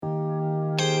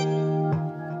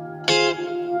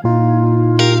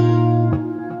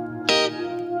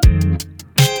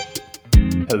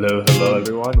Hello,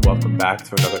 everyone. Welcome back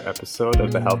to another episode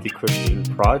of the Healthy Christian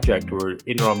Project. We're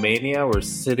in Romania. We're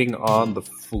sitting on the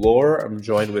floor. I'm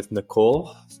joined with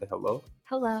Nicole. Say hello.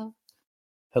 Hello.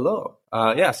 Hello.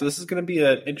 So this is going to be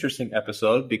an interesting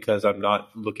episode because I'm not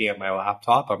looking at my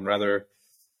laptop. I'm kind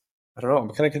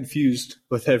of confused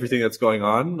with everything that's going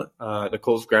on.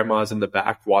 Nicole's grandma is in the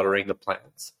back watering the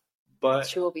plants. But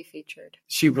she will be featured.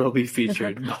 She will be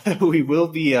featured. We will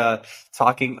be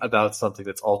talking about something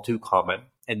that's all too common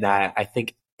and that I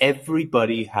think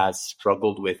everybody has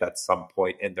struggled with at some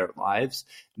point in their lives,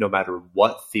 no matter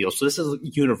what field. So this is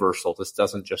universal. This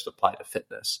doesn't just apply to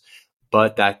fitness.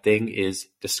 But that thing is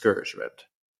discouragement.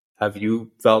 Have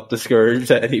you felt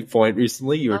discouraged at any point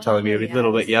recently? You were telling me a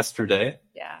little bit yesterday.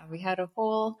 Yeah, we had a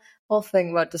whole thing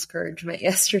about discouragement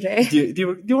yesterday. Do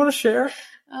you want to share?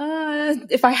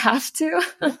 If I have to.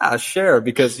 Yeah, share,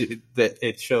 because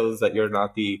it shows that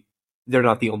they're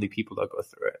not the only people that go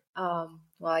through it.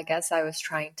 Well, I guess I was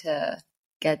trying to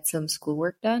get some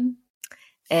schoolwork done,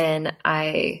 and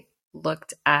I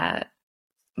looked at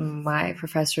my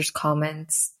professor's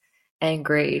comments and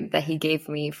grade that he gave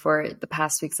me for the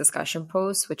past week's discussion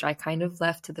post, which I kind of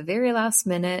left to the very last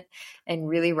minute and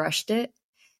really rushed it.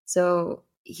 So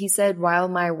he said, while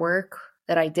my work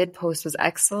that I did post was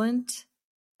excellent,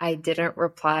 I didn't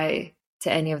reply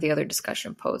to any of the other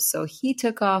discussion posts. So he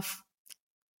took off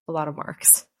a lot of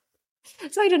marks.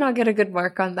 So I did not get a good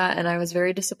mark on that. And I was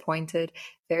very disappointed,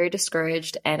 very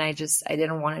discouraged. And I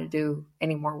didn't want to do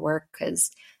any more work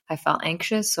because I felt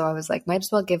anxious. So I was like, might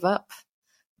as well give up.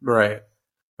 Right.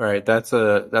 That's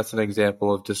an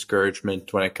example of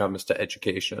discouragement when it comes to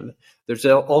education. There's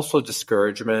also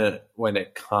discouragement when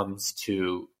it comes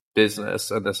to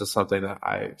business. And this is something that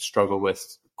I struggle with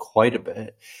quite a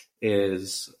bit,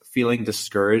 is feeling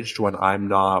discouraged when I'm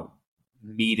not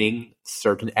meeting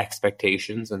certain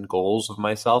expectations and goals of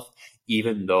myself,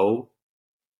 even though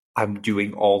I'm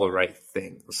doing all the right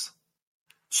things.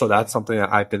 So that's something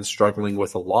that I've been struggling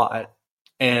with a lot.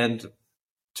 And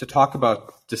to talk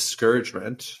about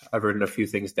discouragement, I've written a few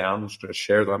things down. I'm just going to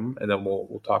share them, and then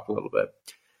we'll talk a little bit.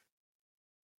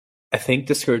 I think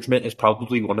discouragement is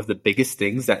probably one of the biggest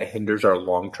things that hinders our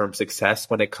long-term success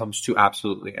when it comes to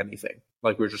absolutely anything.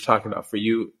 Like we were just talking about, for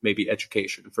you, maybe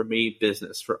education, for me,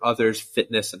 business, for others,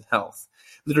 fitness and health.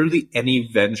 Literally any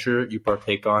venture you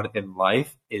partake on in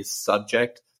life is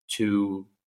subject to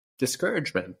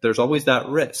discouragement. There's always that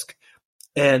risk.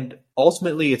 And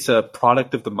ultimately, it's a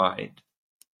product of the mind.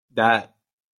 That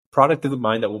product of the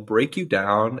mind that will break you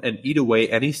down and eat away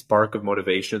any spark of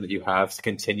motivation that you have to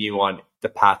continue on the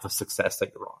path of success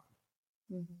that you're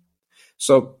on. Mm-hmm.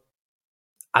 So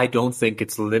I don't think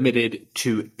it's limited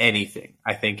to anything.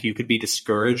 I think you could be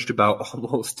discouraged about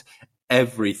almost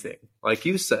everything. Like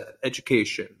you said,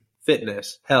 education,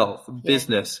 fitness, health,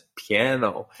 business,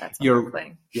 piano, your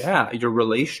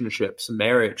relationships,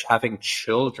 marriage, having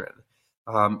children.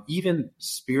 Even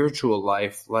spiritual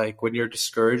life, like when you're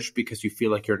discouraged because you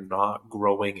feel like you're not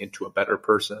growing into a better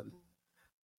person,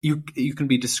 you can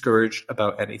be discouraged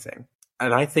about anything.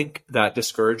 And I think that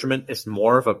discouragement is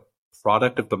more of a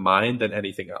product of the mind than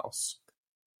anything else.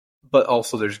 But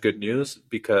also there's good news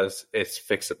because it's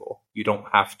fixable. You don't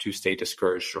have to stay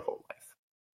discouraged your whole life.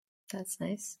 That's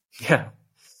nice. Yeah.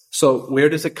 So where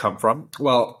does it come from?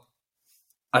 Well,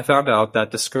 I found out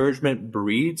that discouragement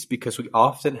breeds because we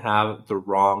often have the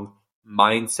wrong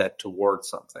mindset towards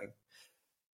something.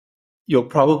 You'll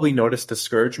probably notice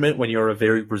discouragement when you're a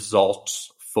very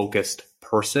results-focused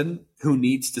person who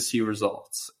needs to see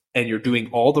results. And you're doing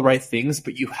all the right things,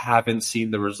 but you haven't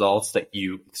seen the results that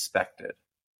you expected.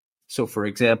 So for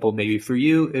example, maybe for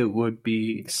you, it would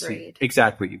be the grade.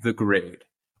 Exactly, the grade.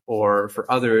 Or for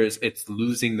others, it's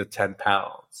losing the 10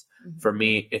 pounds. Mm-hmm. For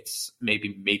me, it's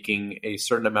maybe making a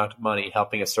certain amount of money,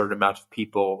 helping a certain amount of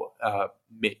people,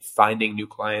 finding new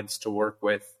clients to work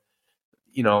with,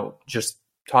 just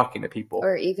talking to people.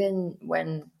 Or even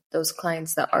when those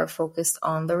clients that are focused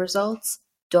on the results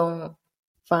don't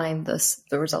find the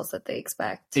results that they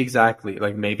expect. Exactly.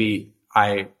 Like maybe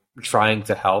I'm trying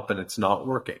to help and it's not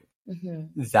working.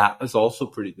 Mm-hmm. That is also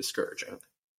pretty discouraging.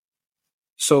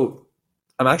 So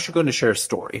I'm actually going to share a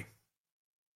story.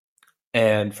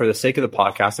 And for the sake of the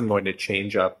podcast, I'm going to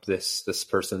change up this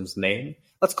person's name.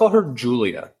 Let's call her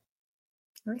Julia.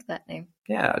 I like that name.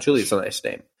 Yeah, Julia's a nice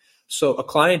name. So a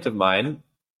client of mine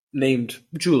named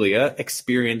Julia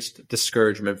experienced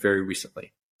discouragement very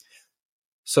recently.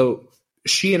 So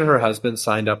she and her husband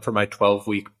signed up for my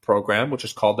 12-week program, which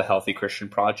is called the Healthy Christian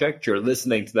Project. You're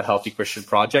listening to the Healthy Christian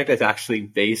Project. It's actually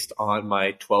based on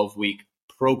my 12-week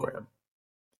program.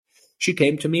 She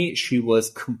came to me. She was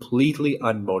completely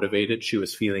unmotivated. She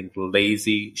was feeling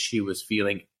lazy. She was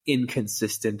feeling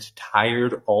inconsistent,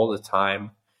 tired all the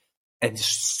time, and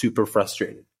just super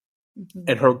frustrated. Mm-hmm.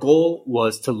 And her goal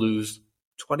was to lose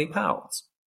 20 pounds.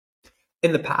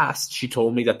 In the past, she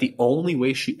told me that the only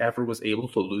way she ever was able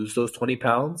to lose those 20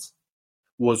 pounds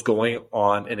was going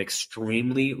on an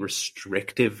extremely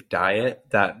restrictive diet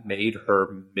that made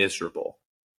her miserable.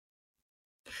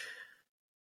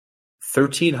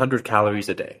 1,300 calories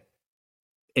a day,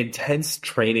 intense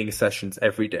training sessions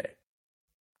every day,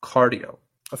 cardio.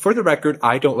 For the record,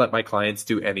 I don't let my clients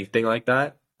do anything like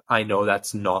that. I know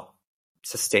that's not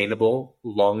sustainable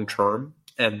long term,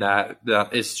 and that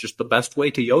is just the best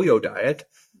way to yo-yo diet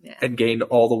and gain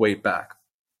all the weight back.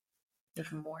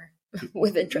 Even more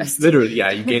with interest. Literally,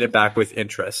 yeah, you gain it back with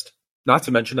interest. Not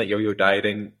to mention that yo-yo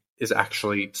dieting is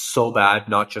actually so bad,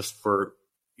 not just for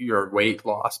your weight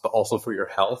loss, but also for your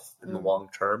health in the long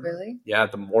term. Really? Yeah,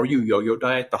 the more you yo-yo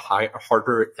diet, the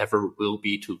harder it ever will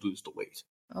be to lose the weight.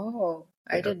 Oh,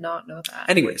 I did not know that.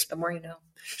 Anyways, the more you know.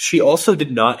 She also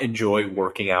did not enjoy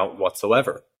working out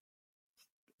whatsoever.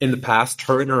 In the past,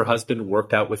 her and her husband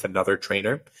worked out with another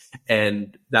trainer,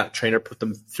 and that trainer put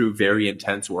them through very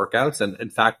intense workouts. And in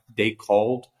fact, they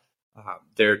called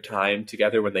their time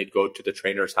together when they'd go to the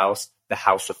trainer's house, the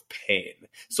house of pain.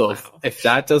 So Wow. if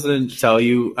that doesn't tell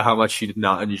you how much she did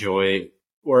not enjoy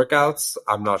workouts,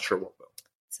 I'm not sure what will.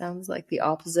 Sounds like the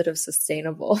opposite of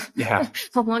sustainable. Yeah.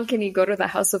 How long can you go to the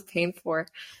house of pain for?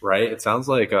 Right? It sounds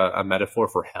like a metaphor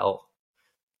for hell.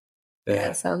 Yeah,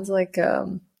 it sounds like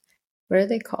what do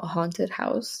they call haunted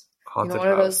house? Haunted one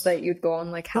house. of those that you'd go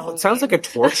on like Halloween. No, it sounds like a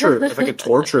torture. It's like a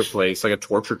torture place, like a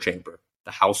torture chamber.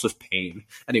 The house of pain.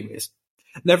 Anyways,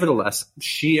 nevertheless,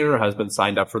 she and her husband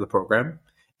signed up for the program,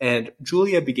 and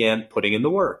Julia began putting in the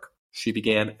work. She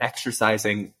began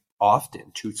exercising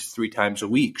often, 2 to 3 times a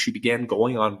week. She began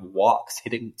going on walks,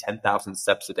 hitting 10,000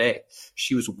 steps a day.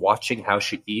 She was watching how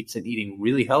she eats and eating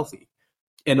really healthy.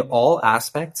 In all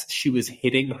aspects, she was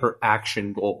hitting her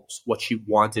action goals, what she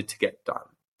wanted to get done.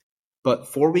 But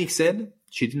 4 weeks in,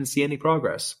 she didn't see any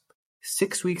progress.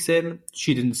 6 weeks in,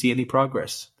 she didn't see any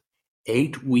progress.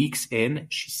 8 weeks in,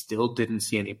 she still didn't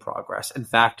see any progress. In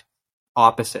fact,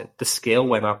 opposite. The scale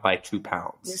went up by 2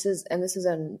 pounds. This is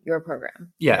in your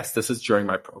program. Yes, this is during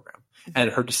my program.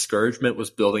 And her discouragement was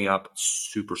building up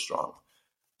super strong.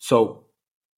 So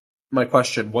my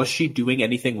question, was she doing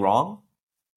anything wrong?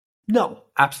 No,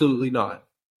 absolutely not.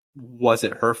 Was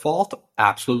it her fault?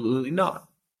 Absolutely not.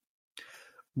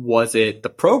 Was it the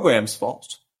program's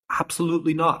fault?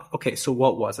 Absolutely not. Okay, so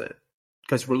what was it?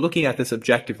 Because we're looking at this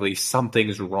objectively,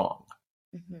 something's wrong.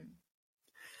 Mm-hmm.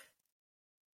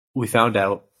 We found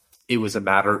out it was a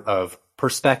matter of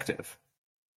perspective.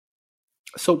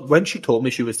 So when she told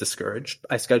me she was discouraged,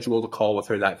 I scheduled a call with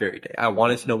her that very day. I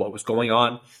wanted to know what was going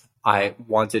on. I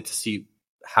wanted to see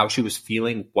how she was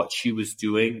feeling, what she was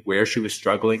doing, where she was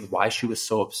struggling, why she was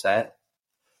so upset.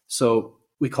 So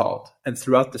we called, and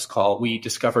throughout this call, we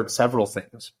discovered several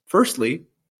things. Firstly,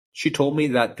 she told me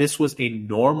that this was a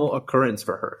normal occurrence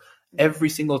for her. Every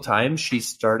single time she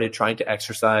started trying to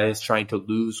exercise, trying to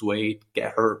lose weight,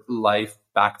 get her life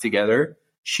back together,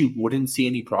 she wouldn't see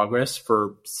any progress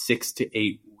for 6 to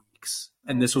 8 weeks.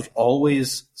 And this was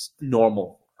always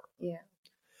normal. Yeah.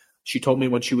 She told me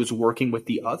when she was working with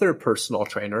the other personal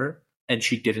trainer and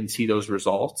she didn't see those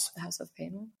results. The House of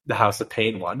Pain one? The House of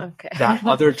Pain one. Okay. That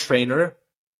other trainer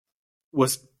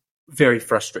was very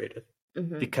frustrated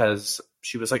Mm-hmm. because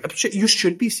she was like, you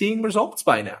should be seeing results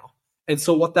by now. And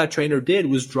so what that trainer did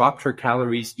was dropped her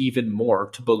calories even more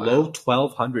to below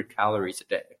 1,200 calories a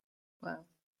day. Wow.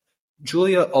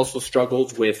 Julia also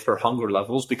struggled with her hunger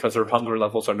levels because her hunger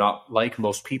levels are not like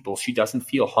most people. She doesn't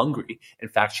feel hungry. In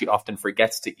fact, she often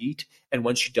forgets to eat. And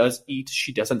when she does eat,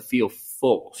 she doesn't feel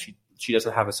full. She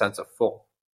doesn't have a sense of full.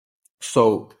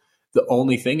 So the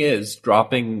only thing is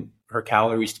dropping her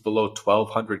calories to below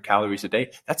 1,200 calories a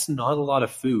day. That's not a lot of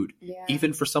food. Yeah.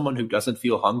 Even for someone who doesn't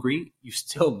feel hungry, you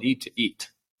still need to eat.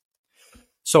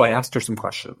 So I asked her some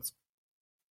questions.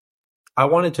 I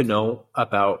wanted to know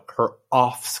about her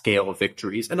off-scale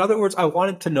victories. In other words, I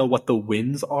wanted to know what the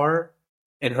wins are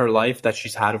in her life that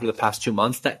she's had over the past 2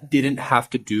 months that didn't have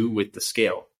to do with the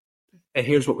scale. And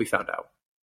here's what we found out.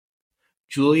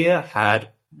 Julia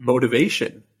had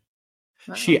motivation.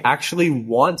 Wow. She actually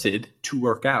wanted to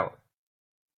work out.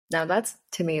 Now that's,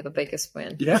 to me, the biggest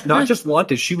win. Yeah, not just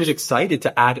wanted. She was excited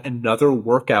to add another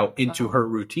workout into her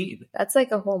routine. That's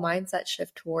like a whole mindset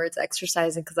shift towards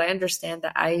exercising, because I understand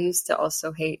that I used to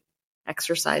also hate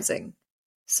exercising.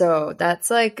 So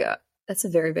that's That's a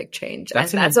very big change.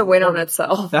 That's And that's a win on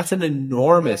itself. That's an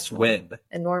enormous win.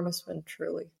 Enormous win,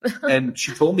 truly. And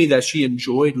she told me that she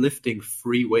enjoyed lifting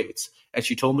free weights. And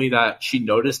she told me that she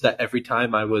noticed that every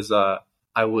time I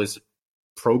was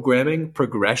programming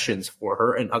progressions for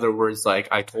her. In other words, like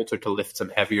I told her to lift some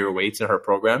heavier weights in her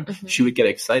program, she would get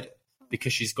excited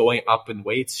because she's going up in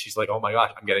weights. She's like, oh my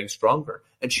gosh, I'm getting stronger.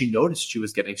 And she noticed she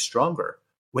was getting stronger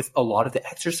with a lot of the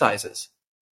exercises.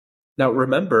 Now,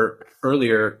 remember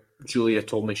earlier, Julia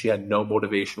told me she had no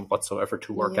motivation whatsoever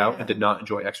to work out and did not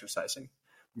enjoy exercising.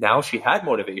 Now she had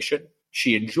motivation.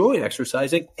 She enjoyed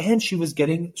exercising and she was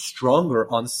getting stronger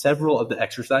on several of the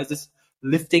exercises,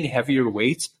 lifting heavier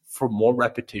weights for more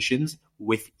repetitions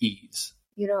with ease.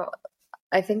 You know,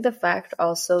 I think the fact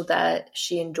also that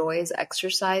she enjoys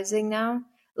exercising now,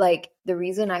 like the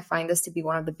reason I find this to be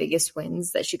one of the biggest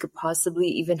wins that she could possibly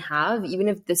even have, even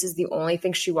if this is the only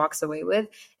thing she walks away with,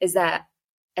 is that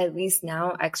at least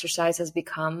now exercise has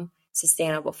become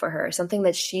sustainable for her, something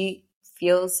that she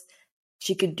feels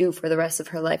she could do for the rest of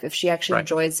her life if she actually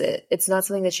enjoys it. It's not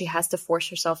something that she has to force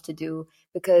herself to do,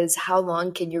 because how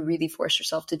long can you really force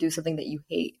yourself to do something that you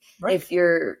hate? If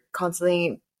you're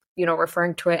constantly,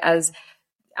 referring to it as,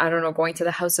 I don't know, going to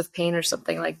the house of pain or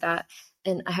something like that.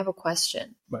 And I have a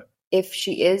question. If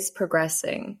she is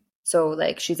progressing, so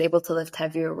like she's able to lift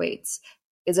heavier weights,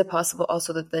 is it possible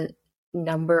also that the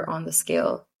number on the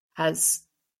scale has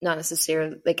not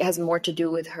necessarily, like it has more to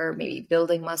do with her maybe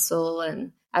building muscle?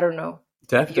 And I don't know.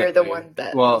 Definitely. You're the one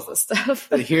that knows the stuff.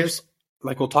 Here's,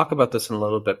 like, we'll talk about this in a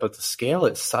little bit, but the scale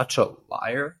is such a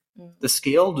liar. The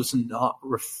scale does not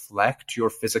reflect your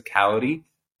physicality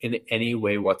in any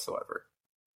way whatsoever.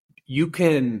 You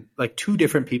can, like, two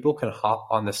different people can hop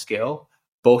on the scale,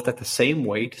 both at the same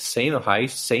weight, same height,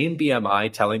 same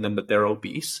BMI, telling them that they're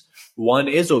obese. One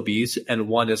is obese and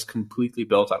one is completely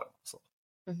built out of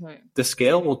muscle. The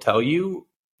scale will tell you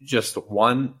just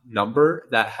one number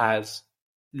that has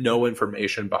no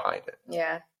information behind it.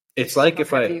 Yeah. It's like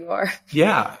if you are.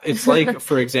 Yeah. It's like,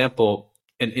 for example,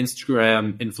 an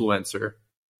Instagram influencer.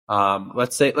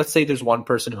 Let's say there's one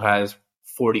person who has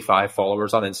 45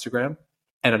 followers on Instagram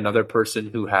and another person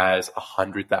who has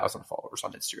 100,000 followers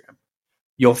on Instagram.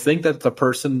 You'll think that the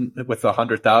person with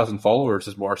 100,000 followers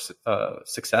is more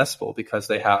successful because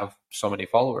they have so many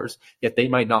followers, yet they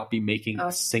might not be making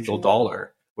a single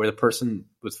dollar, where the person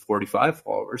with 45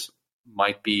 followers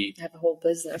might have a whole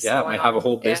business. Might have a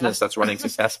whole business that's running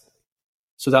successfully.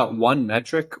 So that one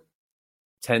metric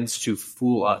tends to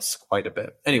fool us quite a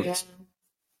bit. Anyways,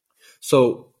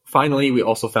 so finally, we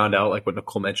also found out, like what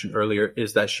Nicole mentioned earlier,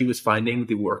 is that she was finding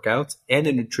the workouts and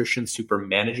the nutrition super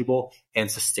manageable and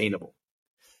sustainable.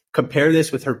 Compare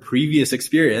this with her previous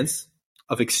experience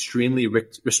of extremely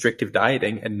restrictive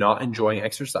dieting and not enjoying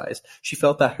exercise. She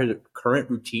felt that her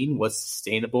current routine was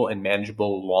sustainable and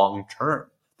manageable long term.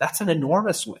 That's an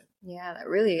enormous win. Yeah, that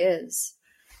really is.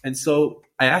 And so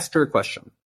I asked her a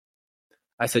question.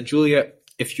 I said, Julia,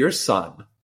 if your son,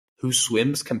 who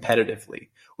swims competitively,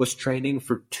 was training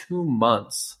for 2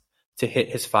 months to hit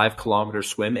his 5-kilometer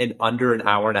swim in under an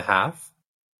hour and a half,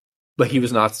 but he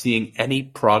was not seeing any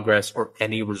progress or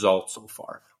any results so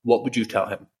far, what would you tell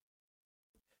him?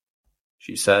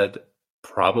 She said,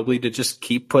 probably to just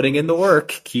keep putting in the work,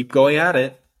 keep going at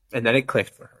it. And then it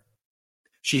clicked for her.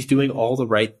 She's doing all the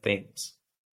right things.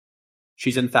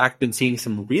 She's in fact been seeing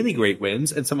some really great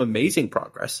wins and some amazing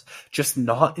progress, just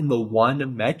not in the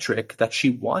one metric that she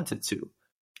wanted to.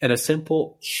 And a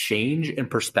simple change in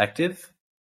perspective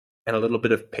and a little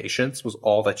bit of patience was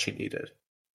all that she needed.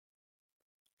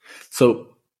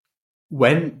 So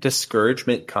when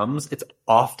discouragement comes, it's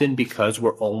often because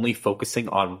we're only focusing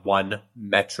on one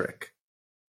metric,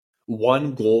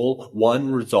 one goal,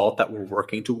 one result that we're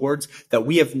working towards that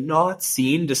we have not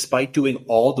seen despite doing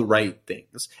all the right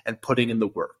things and putting in the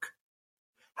work.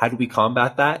 How do we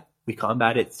combat that? We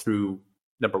combat it through,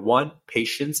 number one,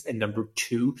 patience, and number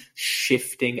two,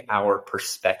 shifting our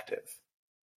perspective.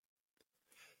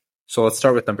 So let's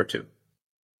start with number two,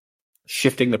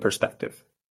 shifting the perspective.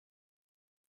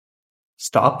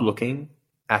 Stop looking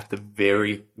at the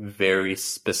very, very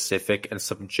specific and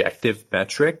subjective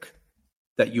metric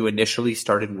that you initially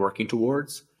started working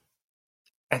towards,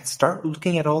 and start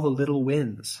looking at all the little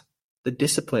wins, the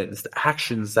disciplines, the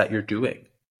actions that you're doing.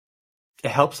 It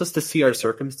helps us to see our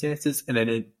circumstances in an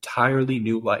entirely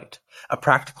new light. A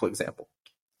practical example.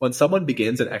 When someone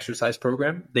begins an exercise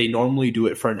program, they normally do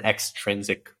it for an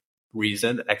extrinsic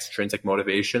reason, extrinsic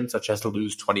motivation, such as to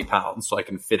lose 20 pounds so I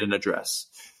can fit in a dress.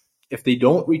 If they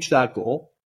don't reach that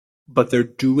goal, but they're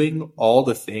doing all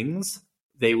the things,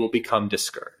 they will become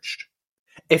discouraged.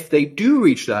 If they do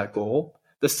reach that goal,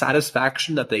 the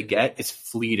satisfaction that they get is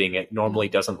fleeting. It normally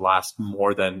doesn't last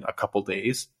more than a couple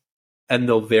days. And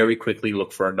they'll very quickly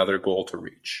look for another goal to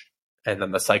reach. And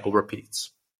then the cycle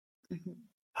repeats. Mm-hmm.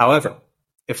 However,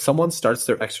 if someone starts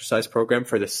their exercise program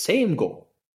for the same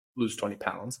goal, lose 20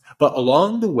 pounds, but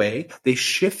along the way, they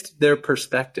shift their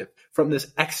perspective from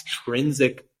this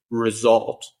extrinsic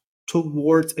result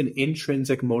towards an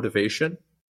intrinsic motivation,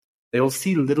 they will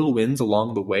see little wins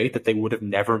along the way that they would have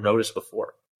never noticed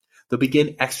before. They'll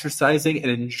begin exercising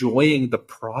and enjoying the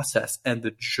process and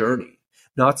the journey,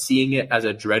 not seeing it as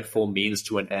a dreadful means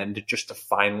to an end just to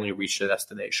finally reach the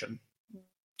destination.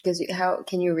 Because how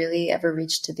can you really ever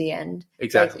reach to the end?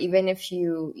 Exactly. Like, even if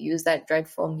you use that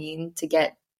dreadful mean to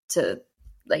get to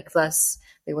like less,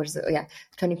 like, what is it? Yeah,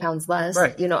 20 pounds less.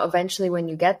 Right. You know, eventually when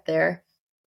you get there,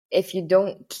 if you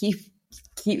don't keep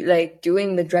like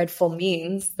doing the dreadful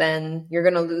means, then you're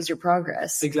gonna lose your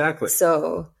progress. Exactly.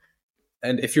 So,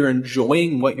 and if you're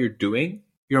enjoying what you're doing,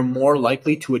 you're more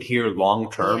likely to adhere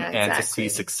long term and to see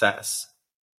success.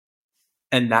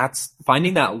 And that's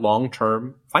finding that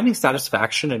long-term, finding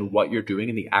satisfaction in what you're doing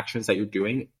and the actions that you're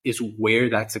doing is where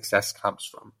that success comes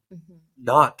from. Mm-hmm.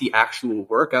 Not the actual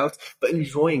workouts, but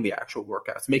enjoying the actual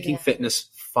workouts, making fitness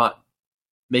fun,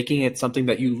 making it something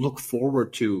that you look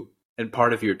forward to and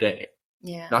part of your day.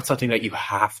 Yeah. Not something that you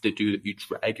have to do, that you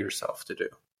drag yourself to do.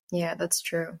 Yeah, that's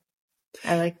true.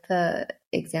 I like the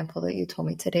example that you told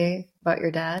me today about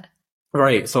your dad.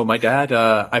 Right. So my dad,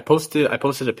 I posted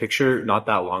a picture not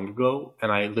that long ago, and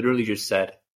I literally just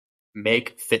said,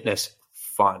 make fitness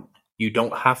fun. You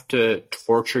don't have to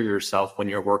torture yourself when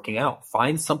you're working out.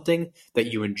 Find something that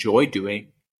you enjoy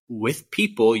doing with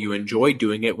people you enjoy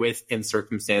doing it with in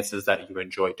circumstances that you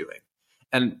enjoy doing.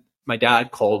 And my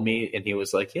dad called me and he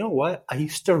was like, you know what? I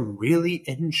used to really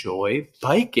enjoy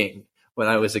biking when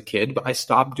I was a kid, but I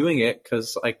stopped doing it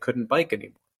because I couldn't bike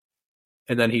anymore.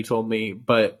 And then he told me,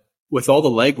 but with all the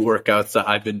leg workouts that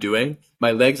I've been doing,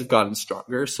 my legs have gotten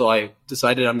stronger. So I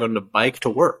decided I'm going to bike to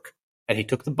work. And he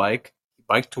took the bike, he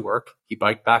biked to work, he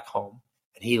biked back home,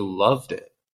 and he loved it.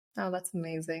 Oh, that's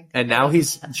amazing. And now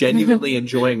he's genuinely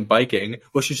enjoying biking,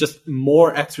 which is just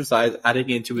more exercise adding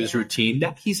into his routine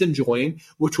that he's enjoying,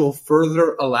 which will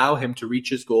further allow him to reach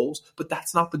his goals. But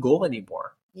that's not the goal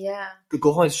anymore. Yeah. The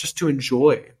goal is just to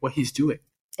enjoy what he's doing.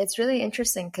 It's really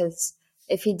interesting because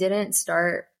if he didn't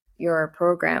start your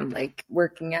program, like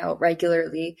working out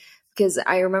regularly, because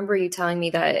I remember you telling me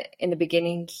that in the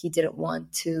beginning he didn't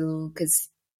want to because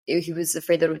he was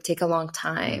afraid that it would take a long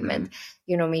time. And,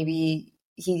 you know, maybe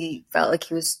he felt like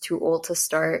he was too old to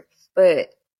start. But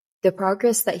the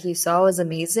progress that he saw was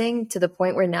amazing to the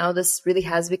point where now this really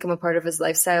has become a part of his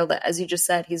lifestyle that, as you just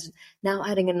said, he's now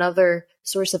adding another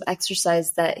source of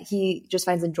exercise that he just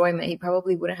finds enjoyment. He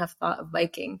probably wouldn't have thought of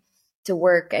biking to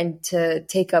work and to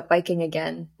take up biking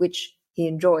again, which he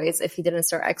enjoys, if he didn't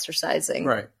start exercising.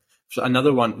 Right. So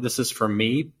another one, this is for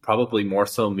me, probably more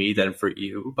so me than for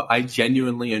you, but I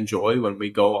genuinely enjoy when we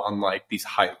go on like these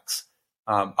hikes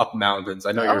up mountains.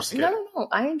 I know you're scared. No,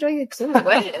 I enjoy it too.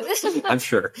 I'm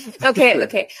sure.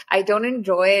 Okay. I don't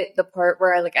enjoy the part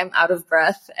where I'm out of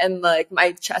breath and like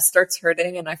my chest starts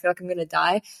hurting and I feel like I'm gonna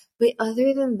die. But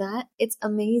other than that, it's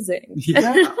amazing.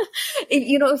 Yeah.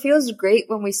 It feels great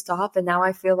when we stop, and now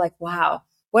I feel like, wow,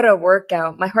 what a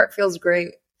workout. My heart feels great.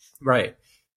 Right.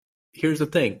 Here's the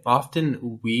thing.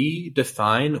 Often we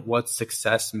define what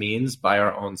success means by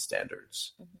our own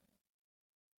standards. Mm-hmm.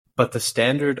 But the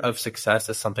standard of success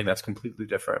is something that's completely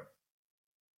different.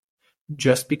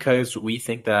 Just because we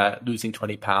think that losing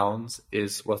 20 pounds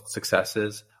is what success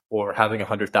is, or having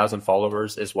 100,000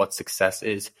 followers is what success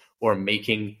is, or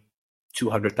making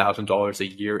 $200,000 a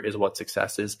year is what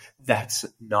success is, that's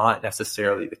not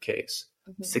necessarily the case.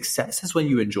 Mm-hmm. Success is when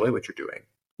you enjoy what you're doing.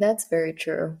 That's very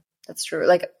true. That's true.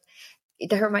 Like,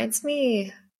 it reminds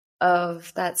me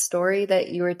of that story that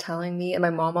you were telling me, and my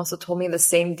mom also told me the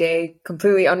same day,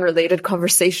 completely unrelated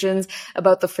conversations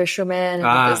about the fisherman and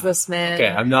the businessman. Okay,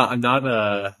 I'm not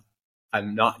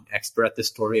an expert at this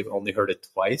story. I've only heard it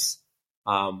twice.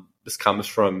 This comes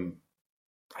from,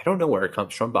 I don't know where it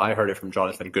comes from, but I heard it from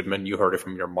Jonathan Goodman. You heard it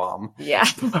from your mom. Yeah.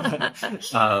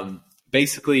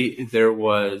 Basically, there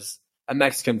was a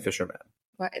Mexican fisherman.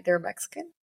 What? They're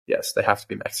Mexican? Yes, they have to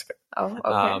be Mexican. Oh,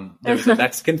 okay. There was a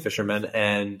Mexican fisherman,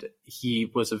 and he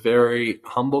was a very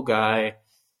humble guy.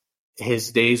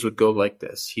 His days would go like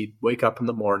this. He'd wake up in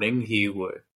the morning. He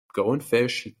would go and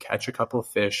fish. He'd catch a couple of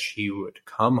fish. He would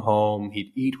come home.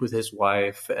 He'd eat with his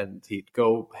wife, and he'd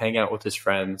go hang out with his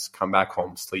friends, come back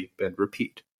home, sleep, and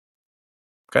repeat.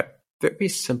 Okay? Very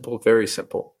simple, very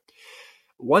simple.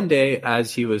 One day,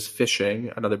 as he was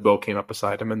fishing, another boat came up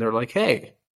beside him, and they're like,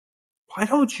 hey, why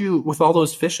don't you, with all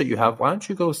those fish that you have, why don't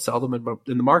you go sell them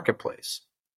in the marketplace?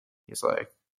 He's like,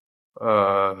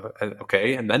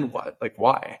 okay, and then what? Like,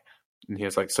 why? And he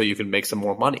was like, so you can make some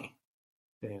more money.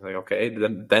 And he's like, okay,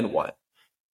 then what?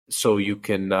 So you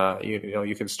can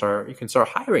you can start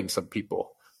hiring some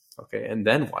people. Okay, and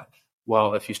then what?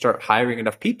 Well, if you start hiring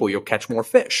enough people, you'll catch more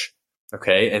fish.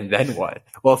 Okay, and then what?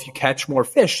 Well, if you catch more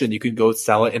fish, then you can go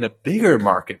sell it in a bigger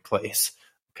marketplace.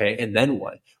 Okay, and then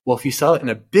what? Well, if you sell it in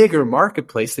a bigger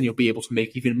marketplace, then you'll be able to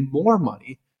make even more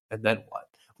money. And then what?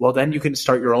 Well, then you can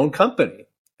start your own company.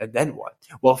 And then what?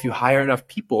 Well, if you hire enough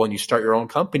people and you start your own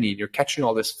company and you're catching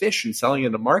all this fish and selling it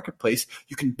in the marketplace,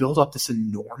 you can build up this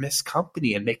enormous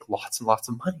company and make lots and lots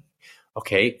of money.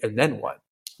 Okay, and then what?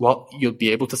 Well, you'll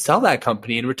be able to sell that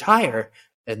company and retire.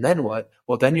 And then what?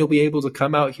 Well, then you'll be able to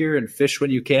come out here and fish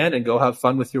when you can and go have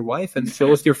fun with your wife and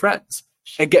chill with your friends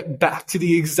and get back to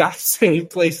the exact same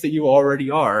place that you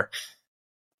already are.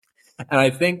 And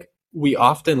I think we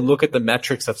often look at the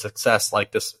metrics of success,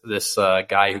 like this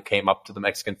guy who came up to the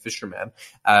Mexican fisherman,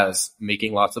 as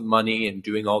making lots of money and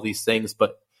doing all these things,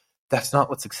 but that's not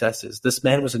what success is. This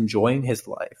man was enjoying his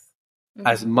life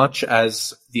as much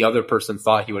as the other person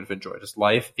thought he would have enjoyed his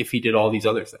life if he did all these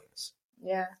other things.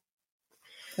 Yeah,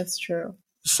 that's true.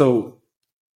 So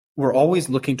we're always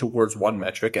looking towards one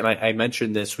metric, and I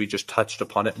mentioned this, we just touched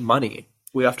upon it, money.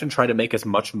 We often try to make as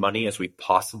much money as we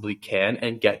possibly can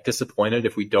and get disappointed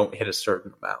if we don't hit a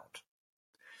certain amount.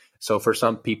 So for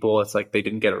some people, it's like they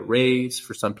didn't get a raise.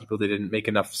 For some people, they didn't make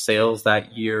enough sales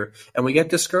that year. And we get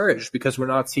discouraged because we're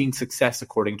not seeing success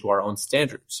according to our own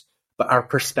standards. But our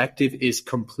perspective is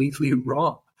completely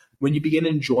wrong. When you begin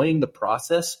enjoying the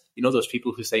process, you know those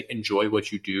people who say, enjoy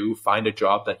what you do, find a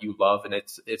job that you love, and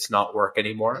it's not work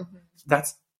anymore?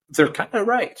 They're kind of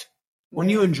right. When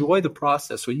you enjoy the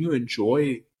process, when you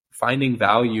enjoy finding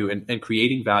value and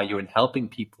creating value and helping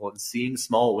people and seeing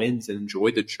small wins and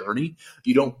enjoy the journey,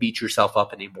 you don't beat yourself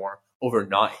up anymore over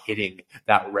not hitting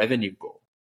that revenue goal.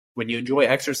 When you enjoy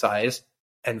exercise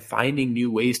and finding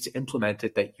new ways to implement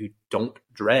it that you don't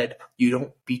dread, you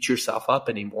don't beat yourself up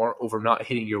anymore over not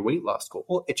hitting your weight loss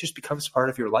goal. It just becomes part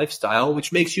of your lifestyle,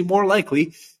 which makes you more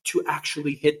likely to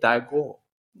actually hit that goal.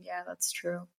 Yeah, that's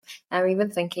true. I'm even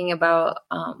thinking about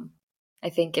I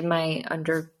think in my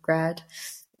undergrad,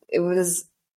 it was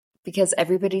because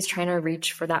everybody's trying to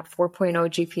reach for that 4.0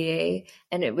 GPA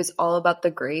and it was all about the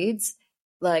grades.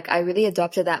 Like I really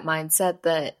adopted that mindset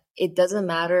that it doesn't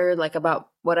matter like about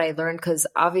what I learned because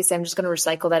obviously I'm just going to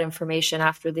recycle that information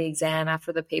after the exam,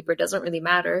 after the paper. It doesn't really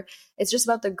matter. It's just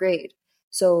about the grade.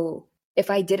 So if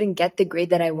I didn't get the grade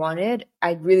that I wanted,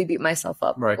 I'd really beat myself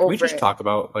up. Right. Can we just talk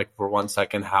about, like, for 1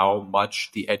 second, how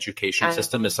much the education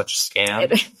system is such a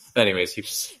scam?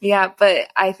 Anyways. Yeah, but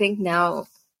I think now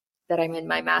that I'm in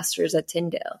my master's at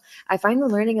Tyndale, I find the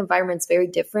learning environment's very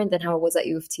different than how it was at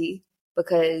U of T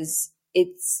because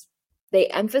they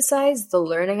emphasize the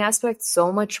learning aspect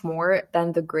so much more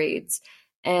than the grades.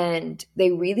 And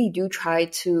they really do try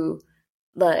to,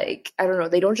 like, I don't know,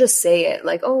 they don't just say it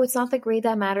like, oh, it's not the grade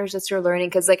that matters, it's your learning.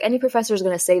 Because like any professor is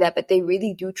going to say that, but they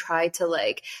really do try to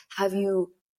like have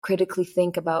you critically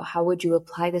think about how would you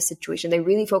apply the situation. They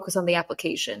really focus on the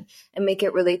application and make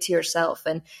it relate to yourself.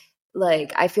 And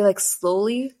like, I feel like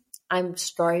slowly I'm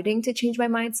starting to change my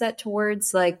mindset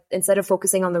towards like, instead of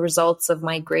focusing on the results of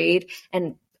my grade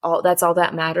and that's all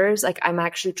that matters, like I'm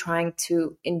actually trying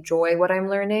to enjoy what I'm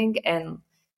learning and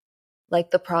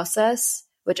like the process,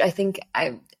 which I think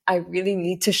I really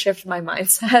need to shift my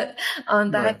mindset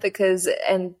on that. Right. Because,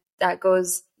 and that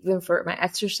goes even for my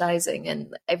exercising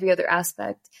and every other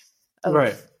aspect.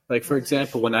 Right. Like, for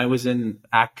example, when I was in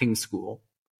acting school,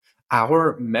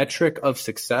 our metric of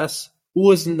success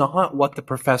was not what the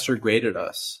professor graded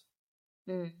us.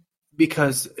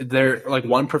 Because like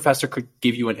one professor could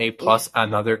give you an A+,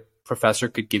 another professor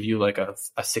could give you like a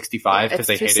 65 because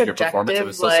they hated your performance. It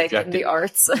was so like subjective. The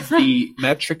arts. The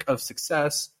metric of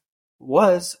success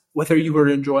was whether you were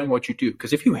enjoying what you do.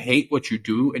 Because if you hate what you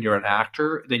do and you're an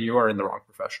actor, then you are in the wrong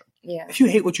profession. Yeah. If you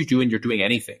hate what you do and you're doing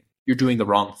anything, you're doing the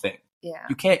wrong thing. Yeah.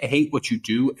 You can't hate what you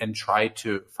do and try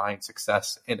to find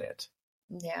success in it.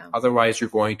 Yeah. Otherwise, you're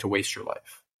going to waste your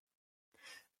life.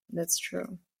 That's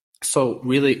true. So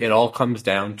really, it all comes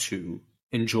down to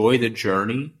enjoy the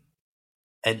journey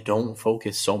and don't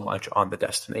focus so much on the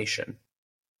destination.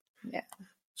 Yeah.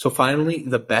 So finally,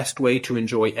 the best way to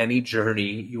enjoy any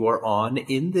journey you are on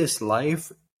in this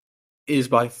life is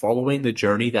by following the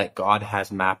journey that God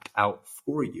has mapped out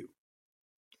for you.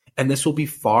 And this will be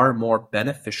far more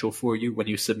beneficial for you when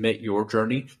you submit your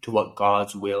journey to what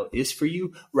God's will is for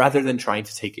you, rather than trying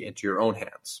to take it into your own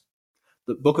hands.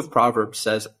 The book of Proverbs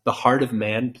says, the heart of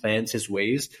man plans his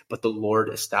ways, but the Lord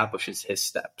establishes his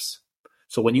steps.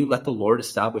 So when you let the Lord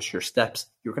establish your steps,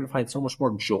 you're going to find so much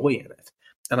more joy in it.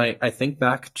 And I think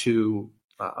back to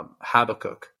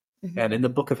Habakkuk. Mm-hmm. And in the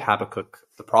book of Habakkuk,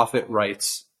 the prophet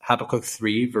writes Habakkuk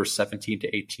 3, verse 17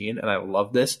 to 18. And I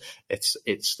love this.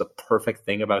 It's the perfect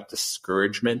thing about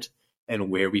discouragement and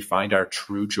where we find our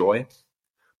true joy.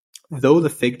 Though the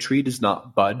fig tree does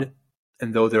not bud,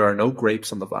 and though there are no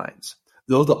grapes on the vines,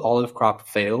 though the olive crop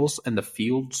fails and the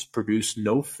fields produce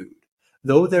no food,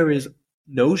 though there is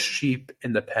no sheep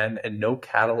in the pen and no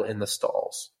cattle in the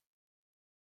stalls,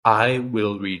 I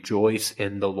will rejoice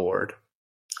in the Lord.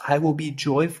 I will be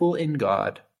joyful in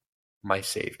God, my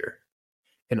Savior.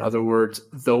 In other words,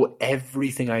 though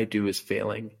everything I do is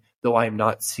failing, though I'm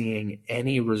not seeing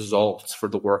any results for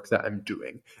the work that I'm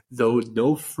doing, though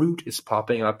no fruit is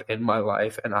popping up in my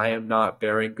life and I am not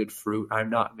bearing good fruit, I'm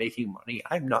not making money,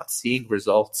 I'm not seeing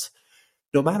results,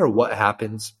 no matter what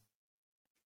happens,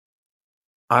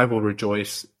 I will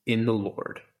rejoice in the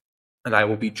Lord, and I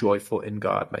will be joyful in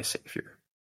God, my Savior.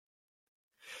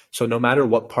 So no matter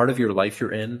what part of your life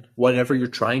you're in, whatever you're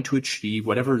trying to achieve,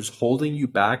 whatever is holding you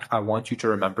back, I want you to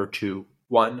remember to,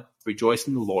 1, rejoice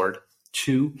in the Lord,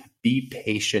 2, be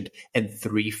patient, and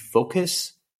 3,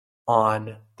 focus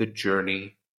on the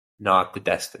journey, not the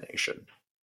destination.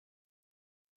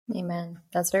 Amen.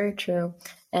 That's very true.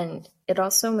 And it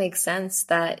also makes sense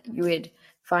that you would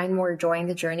find more joy in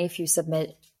the journey if you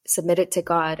submit it to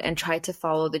God and try to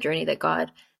follow the journey that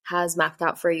God has mapped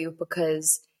out for you,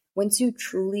 because once you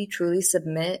truly, truly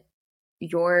submit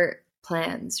your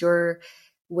plans, your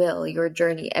will, your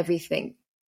journey, everything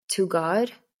to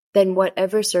God, then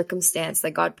whatever circumstance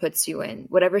that God puts you in,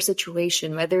 whatever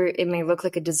situation, whether it may look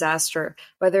like a disaster,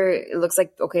 whether it looks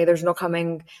like, okay, there's no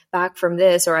coming back from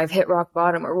this, or I've hit rock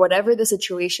bottom, or whatever the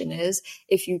situation is,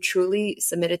 if you truly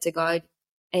submit it to God,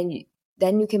 and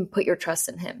then you can put your trust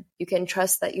in Him. You can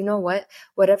trust that, you know what,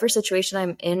 whatever situation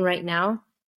I'm in right now,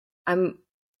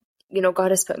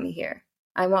 God has put me here.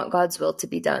 I want God's will to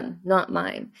be done, not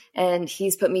mine. And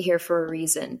He's put me here for a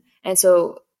reason. And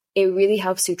so it really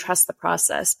helps you trust the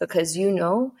process, because you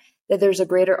know that there's a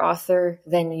greater author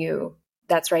than you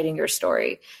that's writing your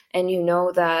story. And you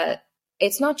know that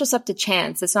it's not just up to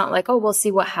chance. It's not like, oh, we'll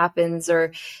see what happens,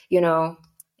 or,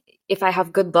 if I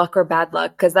have good luck or bad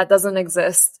luck, because that doesn't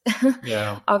exist.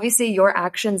 Yeah. Obviously, your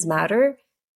actions matter.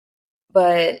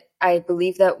 But I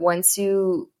believe that once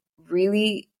you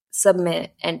really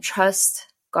submit and trust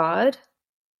God,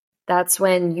 that's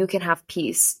when you can have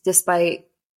peace despite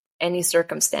any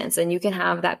circumstance, and you can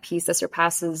have that peace that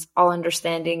surpasses all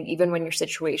understanding, even when your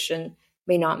situation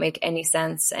may not make any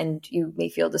sense and you may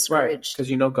feel discouraged.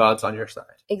 Because God's on your side.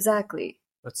 Exactly.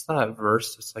 What's that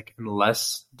verse? It's like,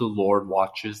 unless the Lord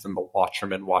watches, then the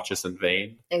watchman watches in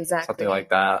vain. Exactly. Something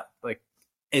like that. Like,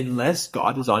 unless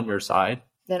God is on your side,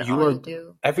 then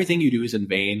everything you do is in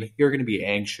vain. You're going to be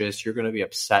anxious. You're going to be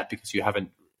upset because you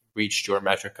haven't reached your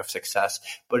metric of success.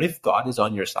 But if God is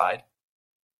on your side,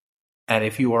 and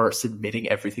if you are submitting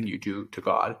everything you do to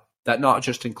God, that not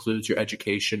just includes your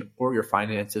education or your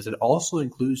finances, it also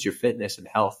includes your fitness and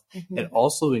health. Mm-hmm. It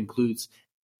also includes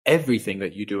everything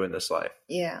that you do in this life.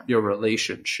 Yeah. Your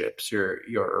relationships, your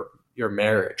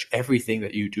marriage, everything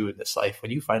that you do in this life.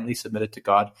 When you finally submit it to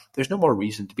God, there's no more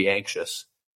reason to be anxious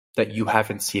that you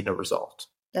haven't seen a result.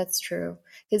 That's true.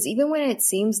 Because even when it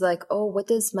seems like, oh, what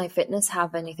does my fitness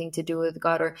have anything to do with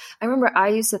God? Or I remember I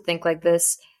used to think like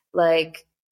this, like,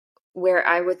 where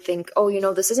I would think, oh,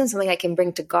 this isn't something I can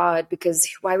bring to God, because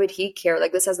why would He care?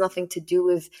 Like, this has nothing to do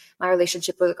with my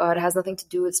relationship with God. It has nothing to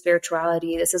do with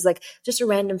spirituality. This is like just a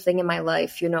random thing in my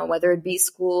life, whether it be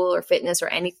school or fitness or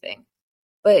anything.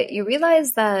 But you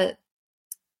realize that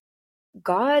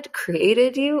God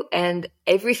created you, and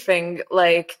everything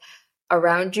like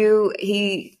around you,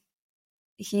 He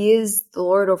is the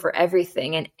Lord over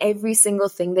everything, and every single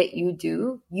thing that you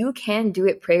do, you can do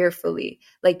it prayerfully.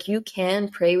 Like, you can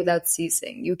pray without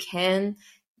ceasing. You can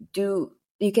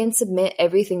submit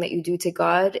everything that you do to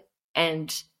God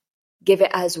and give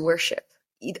it as worship.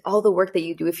 All the work that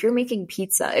you do, if you're making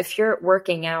pizza, if you're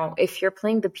working out, if you're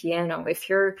playing the piano, if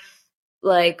you're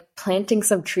like planting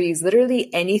some trees,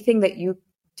 literally anything that you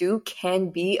do can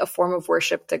be a form of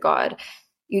worship to God.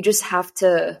 You just have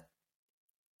to,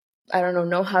 I don't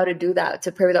know how to do that,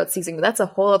 to pray without ceasing. But that's a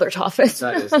whole other topic.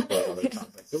 That is a whole other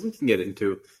topic that we can get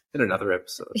into in another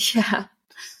episode. Yeah.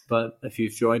 But if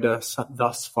you've joined us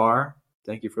thus far,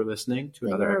 thank you for listening to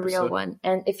another episode. A real one.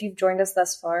 And if you've joined us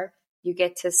thus far, you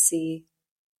get to see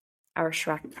our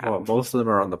Shrek cup. Well, most of them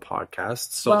are on the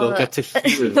podcast, so they'll get to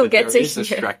hear they'll get to there is a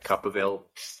Shrek cup available.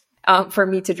 For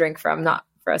me to drink from, not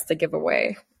for us to give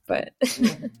away. But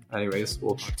anyways,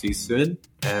 we'll talk to you soon.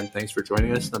 And thanks for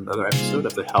joining us on another episode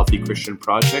of the Healthy Christian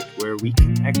Project, where we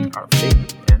connect our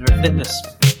faith and our fitness.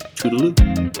 Toodaloo.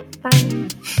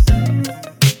 Bye.